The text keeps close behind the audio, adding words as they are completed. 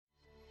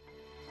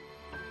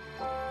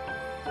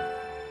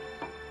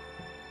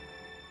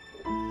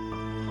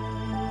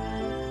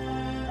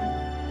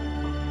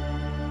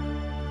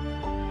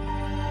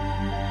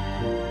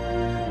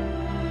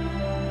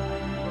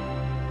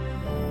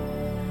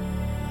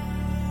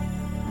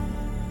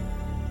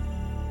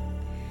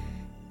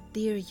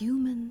Dear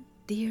human,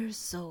 dear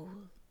soul,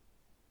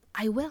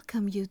 I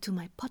welcome you to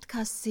my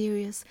podcast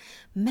series,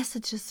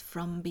 Messages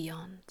from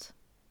Beyond.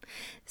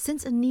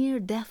 Since a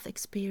near-death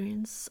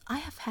experience, I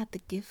have had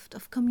the gift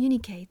of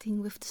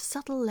communicating with the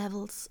subtle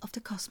levels of the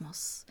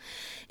cosmos,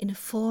 in a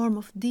form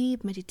of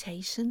deep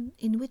meditation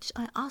in which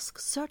I ask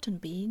certain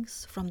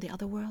beings from the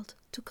other world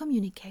to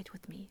communicate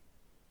with me.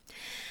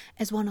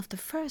 As one of the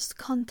first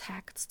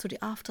contacts to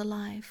the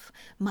afterlife,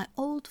 my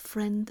old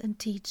friend and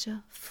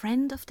teacher,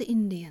 Friend of the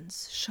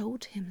Indians,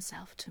 showed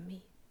himself to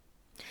me.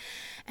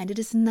 And it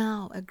is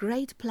now a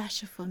great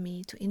pleasure for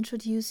me to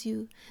introduce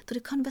you to the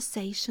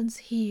conversations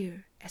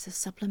here as a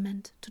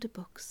supplement to the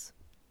books.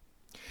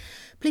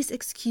 Please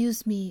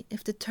excuse me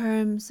if the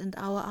terms and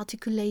our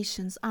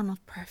articulations are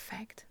not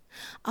perfect.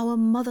 Our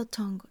mother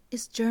tongue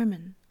is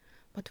German,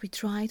 but we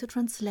try to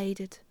translate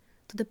it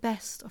to the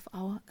best of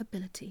our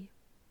ability.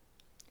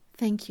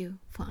 Thank you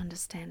for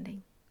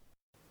understanding.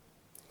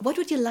 What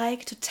would you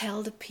like to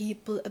tell the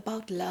people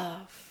about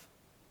love?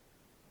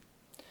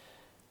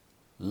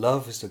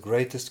 Love is the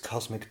greatest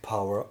cosmic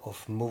power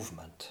of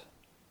movement.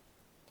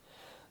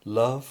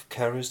 Love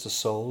carries the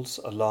souls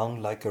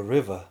along like a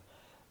river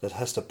that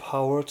has the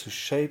power to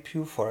shape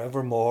you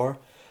forevermore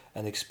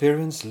and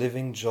experience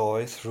living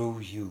joy through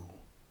you.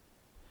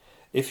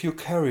 If you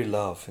carry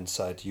love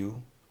inside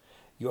you,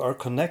 you are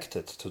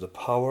connected to the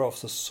power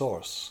of the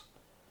Source,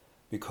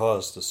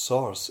 because the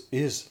Source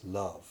is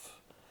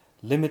love,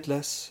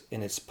 limitless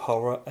in its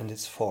power and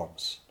its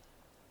forms.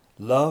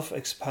 Love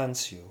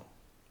expands you.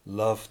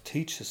 Love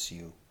teaches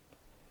you.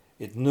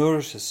 It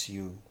nourishes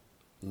you.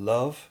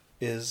 Love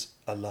is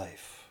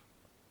alive.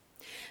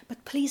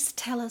 But please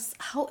tell us,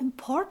 how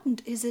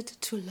important is it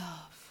to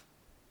love?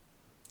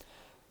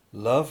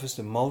 Love is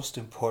the most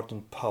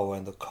important power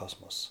in the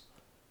cosmos,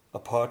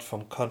 apart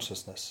from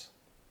consciousness.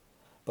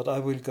 But I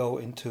will go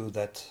into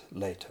that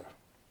later.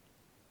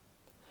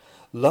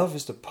 Love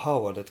is the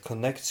power that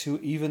connects you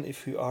even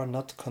if you are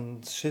not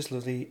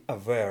consciously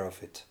aware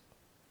of it.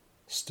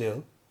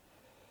 Still,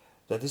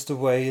 that is the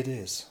way it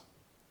is.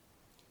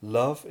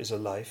 Love is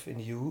alive in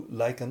you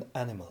like an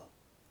animal.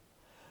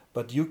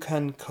 But you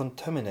can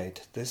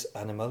contaminate this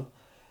animal,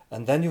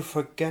 and then you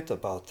forget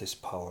about this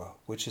power,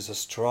 which is as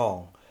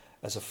strong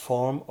as a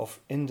form of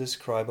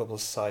indescribable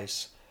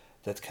size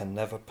that can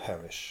never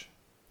perish.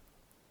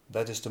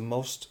 That is the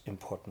most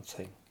important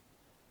thing.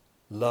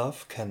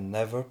 Love can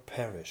never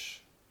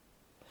perish.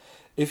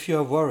 If you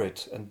are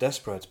worried and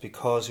desperate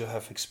because you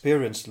have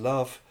experienced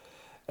love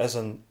as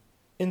an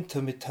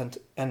intermittent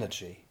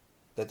energy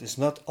that is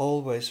not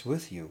always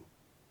with you,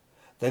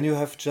 then you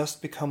have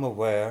just become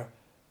aware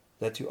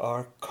that you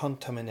are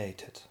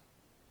contaminated.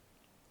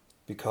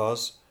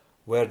 Because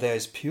where there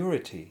is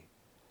purity,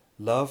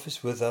 love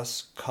is with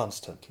us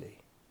constantly.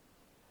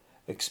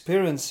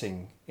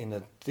 Experiencing in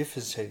a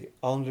deficiency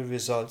only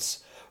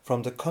results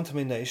from the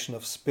contamination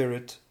of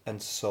spirit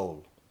and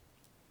soul.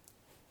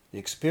 The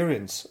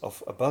experience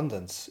of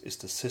abundance is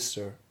the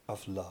sister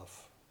of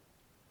love.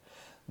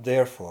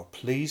 Therefore,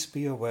 please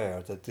be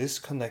aware that this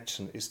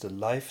connection is the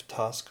life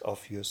task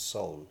of your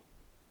soul.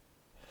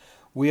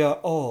 We are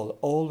all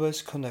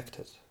always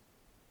connected,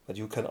 but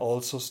you can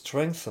also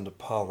strengthen the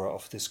power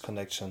of this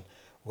connection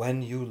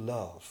when you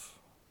love.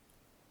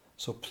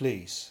 So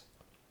please,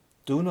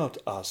 do not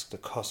ask the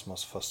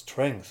cosmos for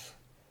strength,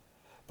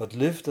 but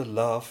live the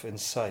love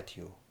inside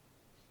you.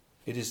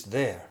 It is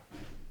there,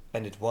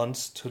 and it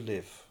wants to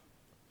live.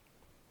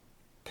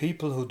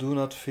 People who do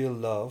not feel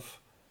love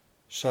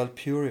shall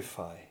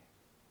purify.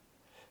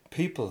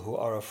 People who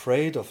are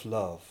afraid of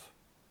love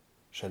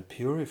shall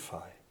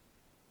purify.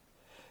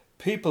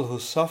 People who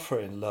suffer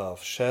in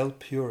love shall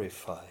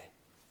purify.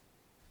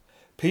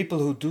 People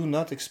who do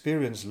not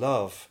experience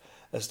love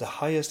as the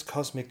highest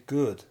cosmic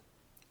good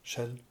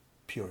shall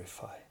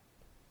purify.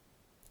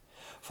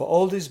 For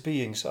all these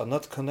beings are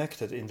not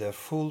connected in their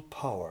full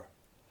power.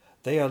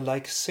 They are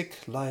like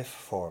sick life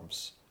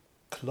forms,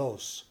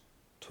 close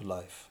to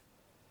life,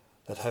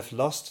 that have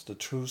lost the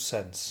true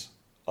sense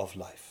of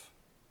life.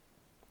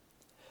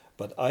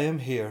 But I am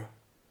here,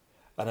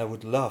 and I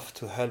would love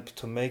to help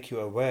to make you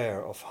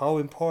aware of how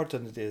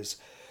important it is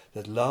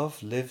that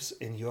love lives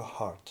in your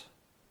heart.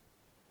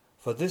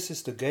 For this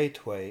is the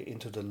gateway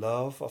into the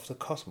love of the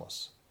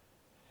cosmos.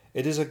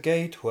 It is a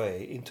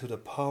gateway into the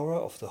power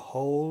of the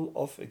whole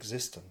of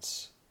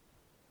existence.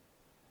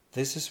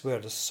 This is where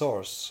the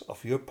source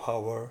of your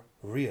power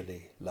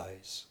really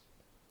lies.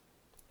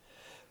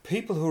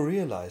 People who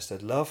realize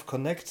that love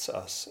connects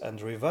us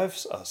and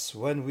revives us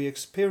when we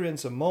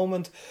experience a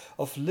moment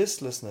of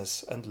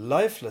listlessness and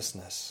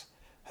lifelessness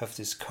have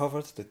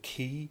discovered the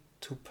key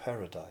to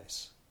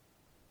paradise.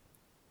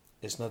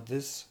 Is not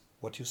this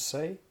what you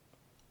say?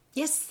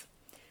 Yes,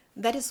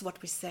 that is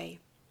what we say.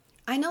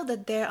 I know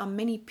that there are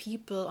many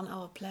people on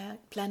our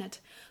planet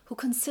who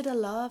consider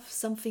love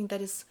something that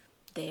is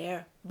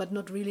there, but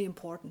not really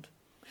important.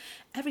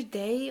 Every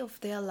day of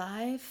their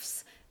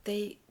lives,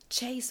 they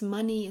chase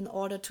money in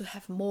order to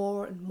have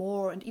more and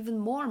more and even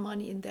more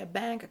money in their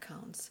bank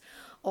accounts,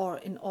 or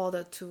in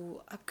order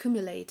to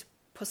accumulate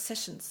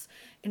possessions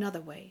another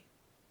way.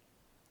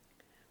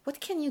 What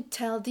can you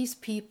tell these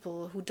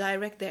people who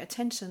direct their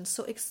attention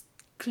so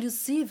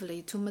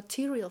exclusively to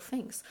material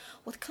things?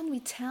 What can we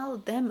tell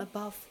them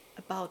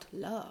about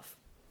love?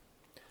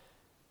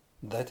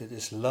 That it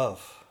is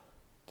love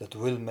that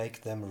will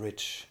make them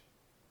rich,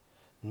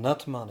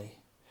 not money,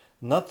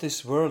 not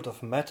this world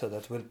of matter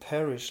that will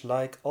perish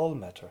like all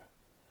matter.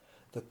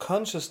 The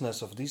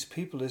consciousness of these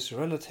people is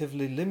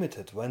relatively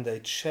limited when they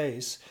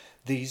chase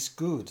these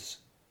goods,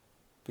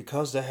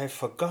 because they have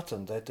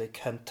forgotten that they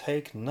can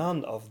take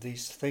none of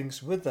these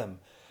things with them,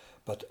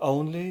 but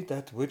only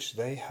that which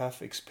they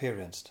have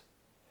experienced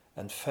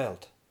and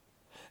felt,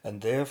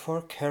 and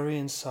therefore carry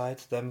inside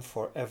them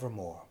for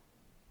evermore.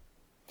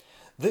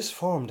 This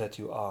form that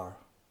you are,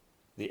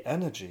 the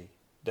energy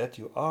that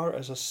you are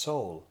as a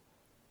soul,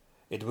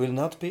 it will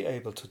not be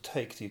able to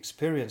take the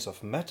experience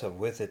of matter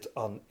with it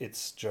on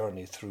its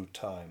journey through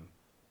time.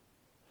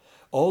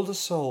 All the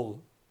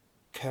soul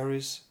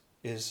carries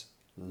is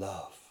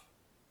love,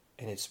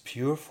 in its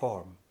pure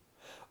form,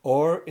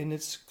 or in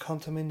its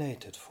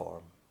contaminated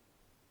form.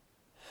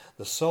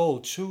 The soul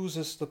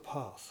chooses the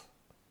path.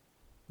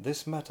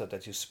 This matter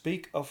that you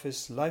speak of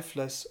is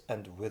lifeless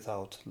and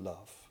without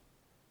love.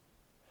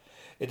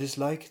 It is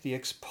like the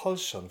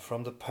expulsion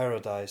from the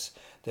paradise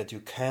that you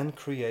can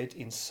create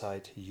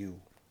inside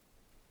you.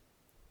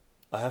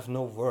 I have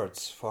no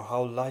words for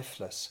how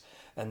lifeless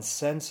and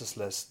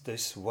senseless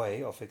this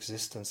way of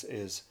existence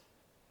is,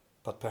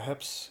 but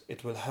perhaps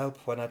it will help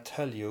when I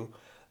tell you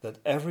that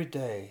every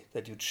day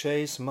that you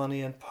chase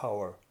money and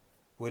power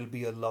will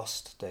be a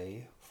lost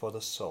day for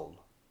the soul.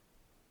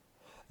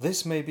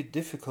 This may be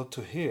difficult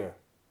to hear,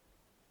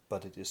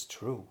 but it is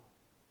true.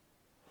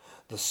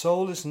 The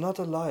soul is not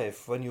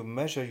alive when you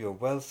measure your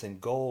wealth in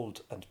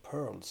gold and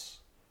pearls.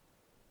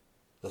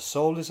 The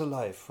soul is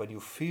alive when you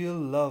feel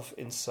love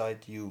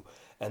inside you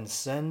and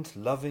send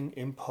loving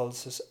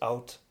impulses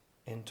out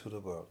into the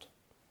world.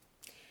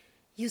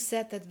 You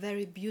said that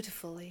very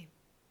beautifully.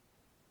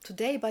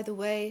 Today, by the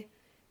way,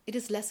 it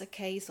is less a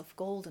case of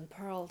gold and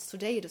pearls.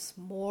 Today it is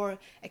more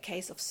a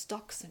case of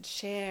stocks and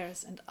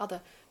shares and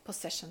other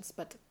possessions,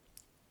 but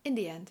in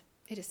the end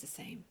it is the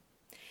same.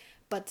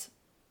 But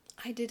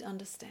I did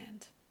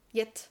understand.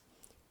 Yet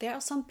there are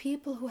some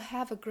people who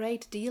have a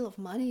great deal of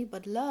money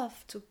but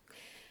love to do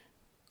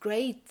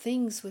great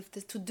things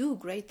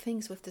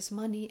with this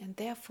money and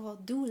therefore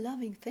do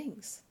loving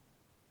things.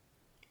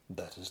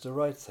 That is the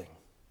right thing.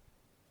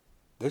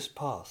 This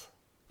path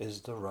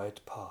is the right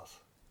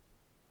path.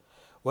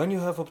 When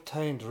you have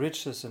obtained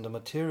riches in the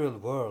material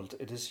world,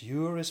 it is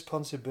your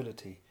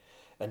responsibility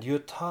and your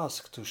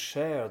task to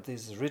share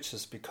these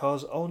riches,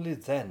 because only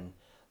then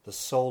the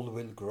soul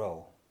will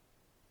grow.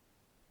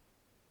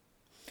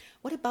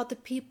 What about the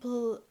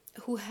people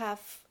who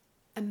have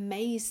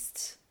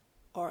amassed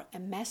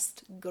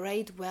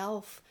great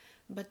wealth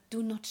but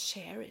do not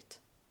share it?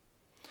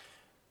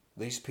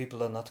 These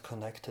people are not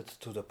connected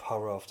to the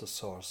power of the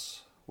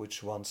source,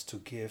 which wants to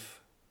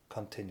give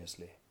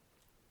continuously.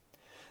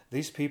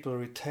 These people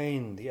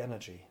retain the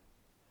energy,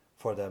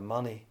 for their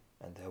money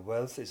and their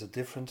wealth is a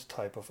different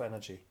type of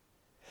energy.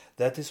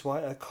 That is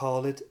why I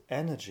call it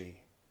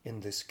energy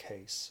in this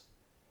case.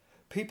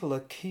 People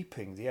are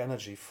keeping the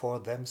energy for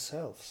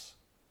themselves.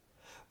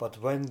 But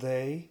when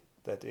the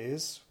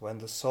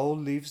soul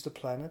leaves the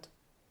planet,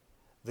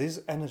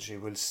 this energy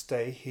will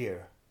stay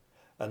here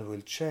and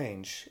will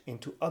change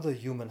into other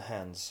human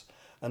hands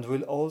and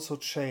will also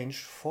change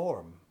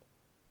form.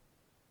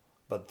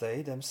 But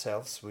they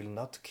themselves will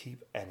not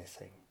keep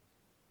anything.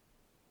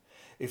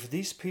 If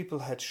these people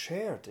had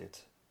shared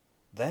it,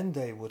 then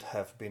they would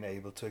have been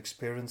able to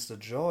experience the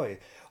joy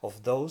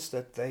of those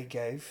that they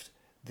gave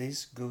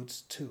these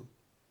goods to.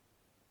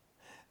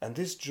 And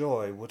this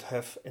joy would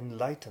have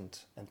enlightened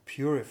and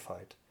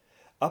purified,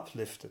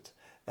 uplifted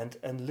and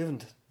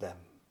enlivened them.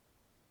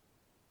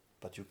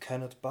 But you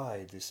cannot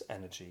buy this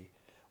energy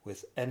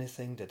with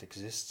anything that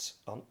exists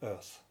on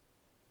earth.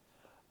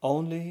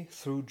 Only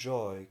through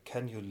joy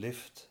can you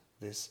lift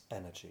this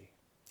energy.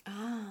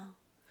 Ah,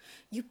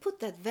 you put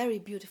that very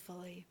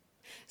beautifully.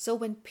 So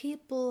when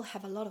people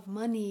have a lot of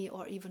money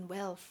or even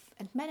wealth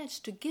and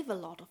manage to give a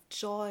lot of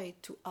joy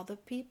to other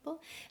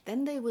people,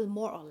 then they will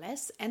more or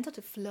less enter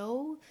the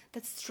flow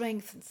that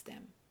strengthens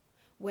them,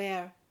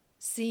 where,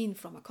 seen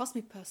from a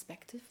cosmic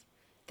perspective,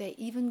 they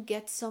even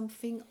get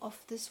something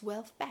of this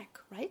wealth back,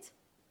 right?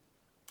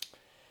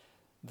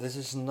 This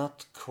is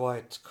not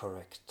quite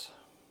correct.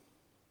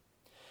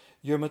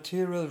 Your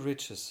material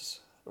riches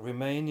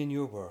remain in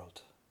your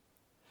world.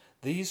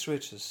 These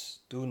riches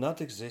do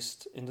not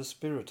exist in the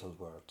spiritual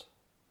world.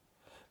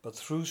 But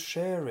through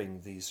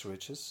sharing these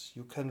riches,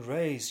 you can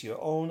raise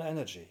your own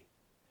energy.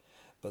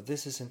 But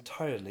this is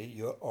entirely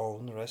your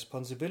own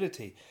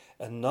responsibility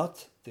and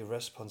not the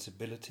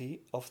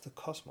responsibility of the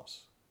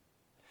cosmos.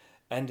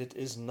 And it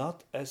is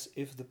not as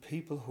if the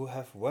people who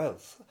have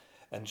wealth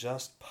and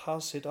just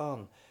pass it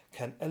on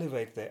can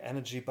elevate their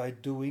energy by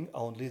doing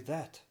only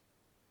that.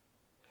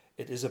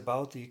 It is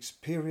about the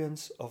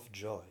experience of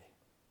joy.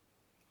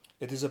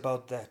 It is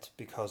about that,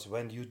 because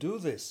when you do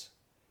this,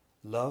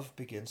 love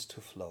begins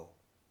to flow.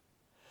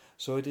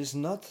 So it is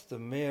not the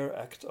mere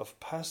act of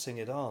passing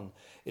it on,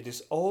 it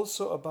is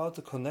also about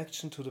the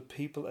connection to the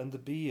people and the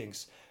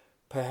beings,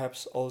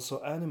 perhaps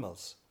also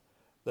animals,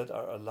 that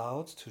are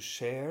allowed to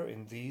share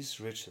in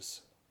these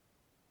riches.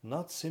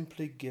 Not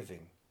simply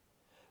giving,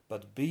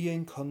 but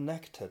being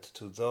connected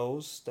to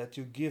those that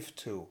you give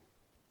to.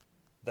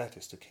 That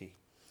is the key.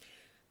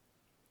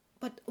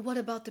 But what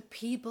about the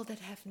people that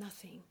have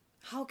nothing?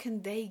 How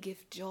can they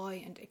give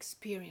joy and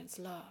experience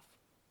love?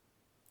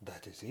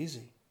 That is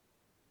easy.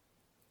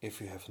 If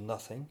you have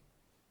nothing,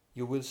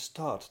 you will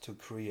start to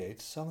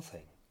create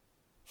something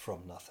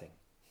from nothing.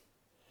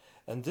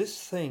 And this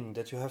thing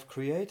that you have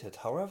created,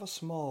 however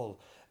small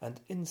and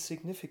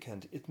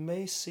insignificant it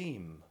may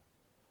seem,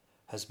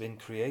 has been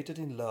created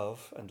in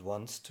love and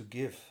wants to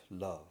give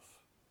love.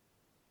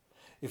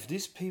 If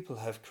these people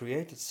have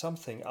created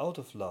something out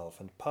of love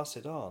and pass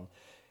it on,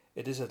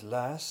 it is at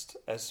last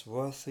as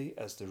worthy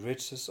as the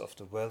riches of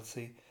the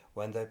wealthy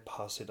when they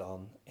pass it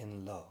on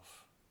in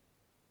love.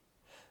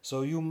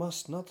 So you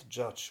must not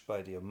judge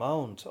by the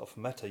amount of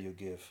matter you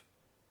give,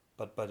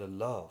 but by the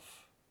love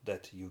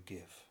that you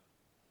give.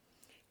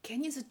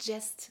 Can you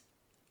suggest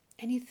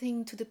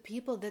anything to the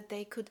people that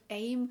they could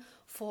aim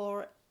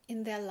for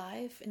in their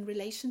life in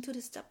relation to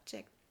this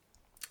subject?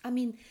 I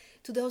mean,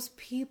 to those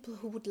people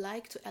who would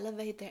like to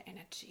elevate their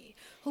energy,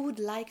 who would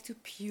like to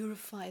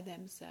purify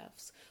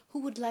themselves, who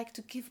would like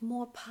to give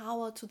more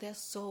power to their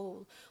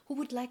soul, who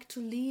would like to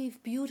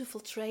leave beautiful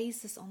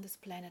traces on this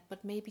planet,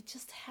 but maybe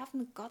just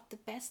haven't got the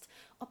best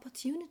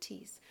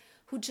opportunities,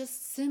 who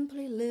just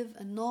simply live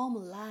a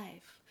normal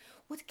life.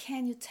 What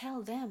can you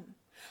tell them?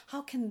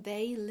 How can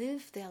they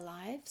live their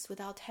lives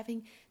without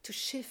having to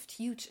shift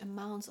huge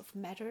amounts of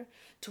matter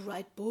to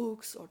write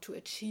books or to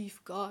achieve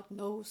God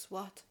knows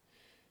what?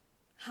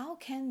 How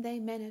can they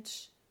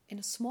manage in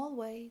a small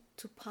way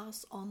to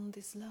pass on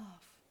this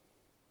love?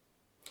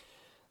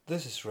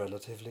 This is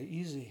relatively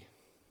easy,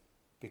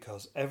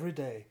 because every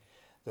day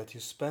that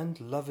you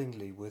spend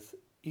lovingly with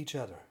each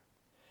other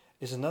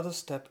is another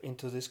step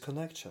into this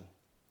connection.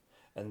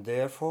 And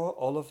therefore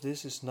all of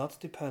this is not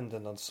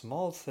dependent on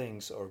small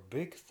things or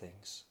big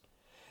things.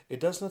 It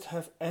does not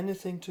have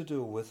anything to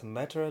do with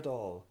matter at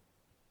all.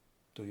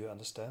 Do you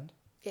understand?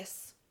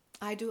 Yes,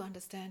 I do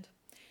understand.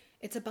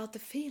 It's about the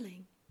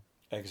feeling.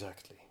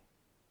 Exactly.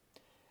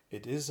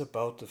 It is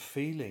about the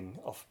feeling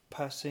of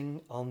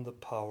passing on the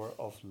power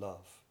of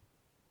love.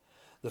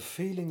 The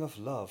feeling of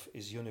love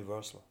is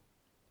universal.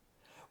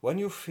 When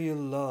you feel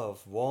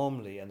love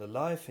warmly and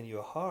alive in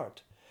your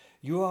heart,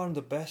 you are on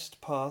the best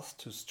path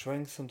to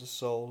strengthen the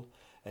soul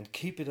and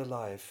keep it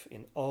alive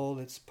in all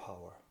its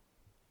power.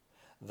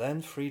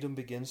 Then freedom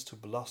begins to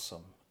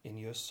blossom in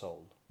your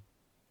soul.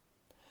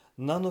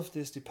 None of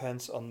this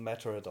depends on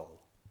matter at all.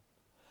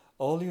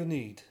 All you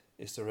need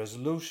is the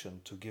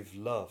resolution to give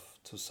love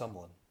to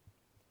someone.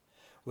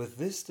 With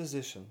this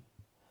decision,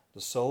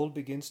 the soul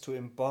begins to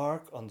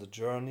embark on the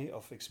journey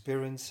of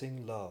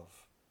experiencing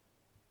love.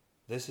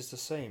 This is the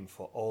same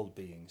for all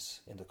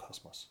beings in the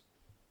cosmos.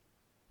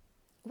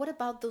 What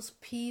about those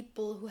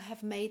people who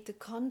have made the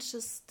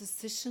conscious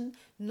decision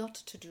not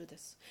to do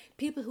this?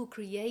 People who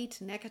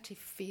create negative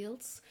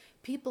fields,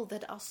 people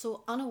that are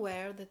so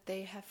unaware that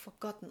they have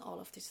forgotten all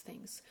of these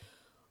things,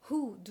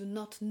 who do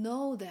not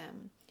know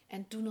them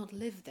and do not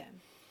live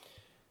them.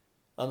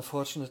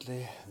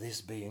 Unfortunately,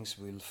 these beings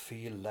will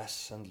feel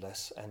less and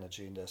less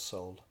energy in their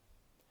soul.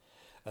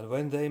 And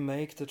when they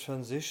make the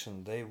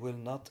transition, they will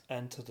not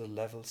enter the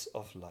levels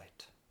of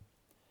light.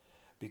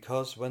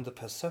 Because when the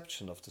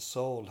perception of the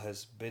soul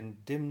has been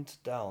dimmed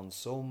down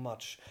so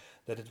much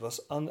that it was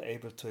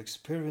unable to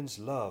experience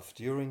love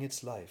during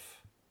its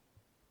life,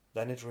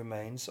 then it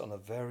remains on a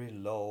very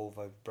low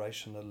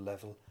vibrational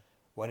level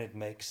when it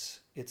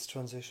makes its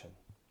transition.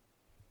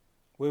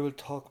 We will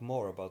talk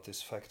more about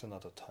this fact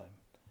another time,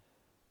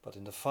 but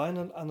in the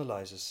final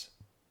analysis,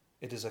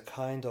 it is a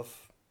kind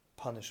of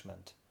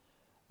punishment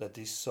that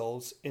these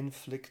souls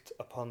inflict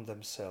upon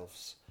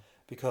themselves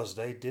because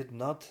they did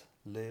not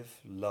live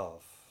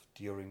love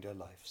during their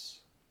lives.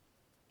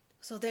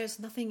 So there's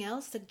nothing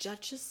else that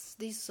judges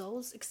these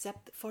souls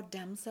except for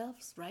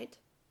themselves, right?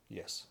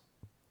 Yes,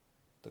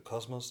 the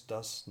cosmos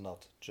does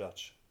not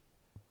judge.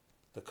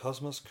 The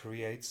cosmos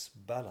creates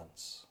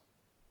balance.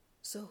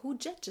 So who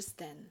judges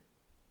then?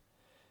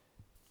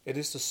 It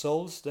is the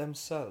souls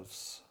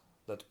themselves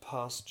that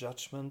pass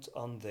judgment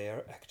on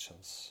their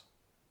actions.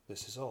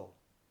 This is all.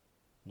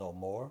 No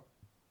more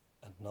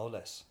and no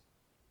less.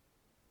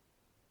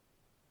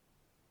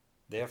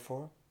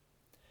 Therefore,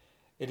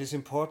 it is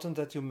important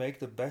that you make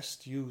the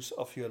best use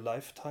of your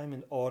lifetime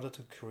in order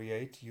to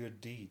create your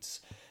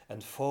deeds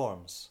and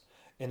forms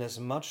in as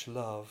much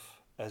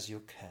love as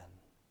you can.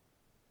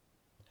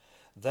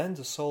 Then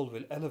the soul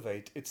will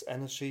elevate its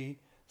energy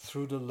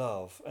through the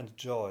love and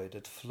joy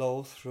that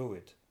flow through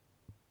it.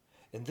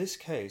 In this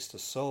case, the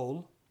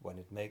soul, when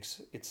it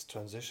makes its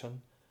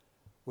transition,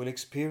 will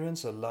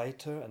experience a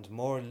lighter and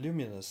more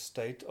luminous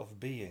state of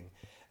being,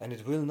 and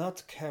it will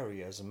not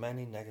carry as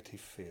many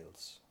negative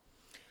fields.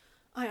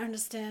 I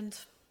understand.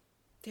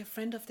 Dear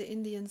friend of the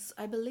Indians,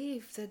 I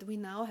believe that we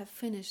now have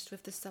finished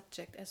with the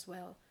subject as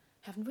well,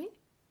 haven't we?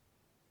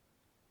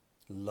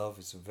 Love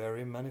is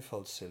very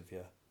manifold,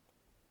 Sylvia.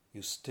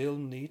 You still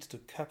need to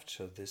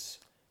capture this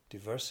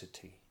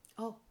diversity.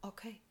 Oh,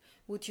 okay.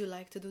 Would you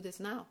like to do this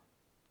now?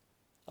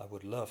 I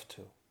would love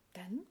to.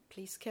 Then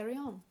please carry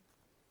on.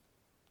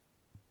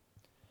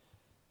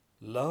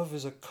 Love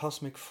is a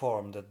cosmic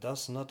form that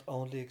does not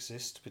only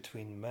exist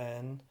between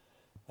men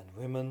and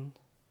women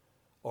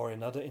or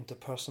in other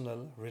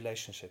interpersonal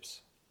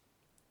relationships.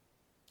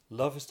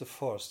 Love is the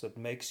force that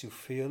makes you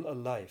feel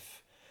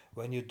alive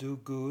when you do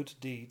good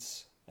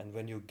deeds and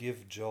when you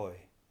give joy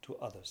to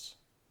others.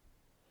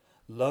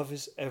 Love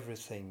is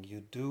everything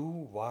you do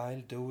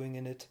while doing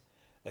in it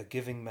a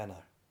giving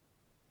manner.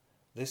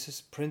 This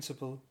is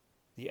principle,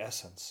 the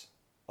essence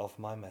of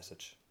my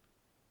message.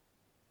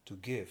 To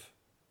give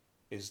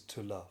is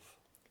to love.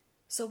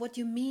 So what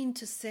you mean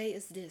to say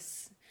is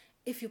this: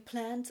 if you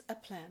plant a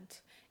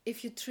plant,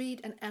 if you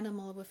treat an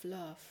animal with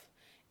love,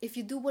 if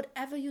you do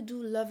whatever you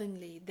do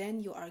lovingly,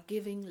 then you are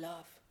giving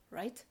love,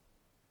 right?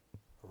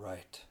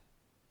 Right.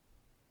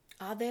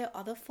 Are there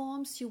other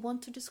forms you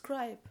want to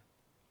describe?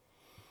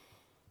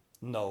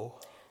 No.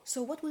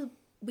 So what will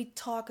we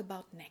talk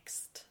about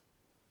next?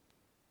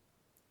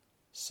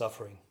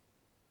 Suffering.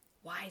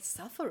 Why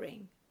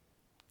suffering?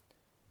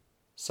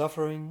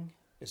 Suffering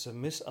is a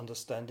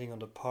misunderstanding on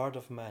the part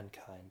of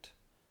mankind.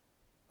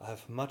 I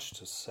have much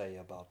to say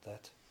about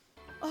that.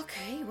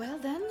 Okay, well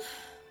then,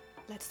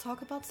 let's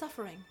talk about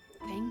suffering.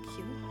 Thank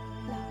you,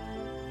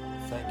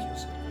 love. Thank you,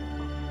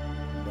 Sylvia.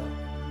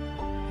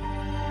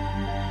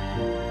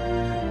 Love.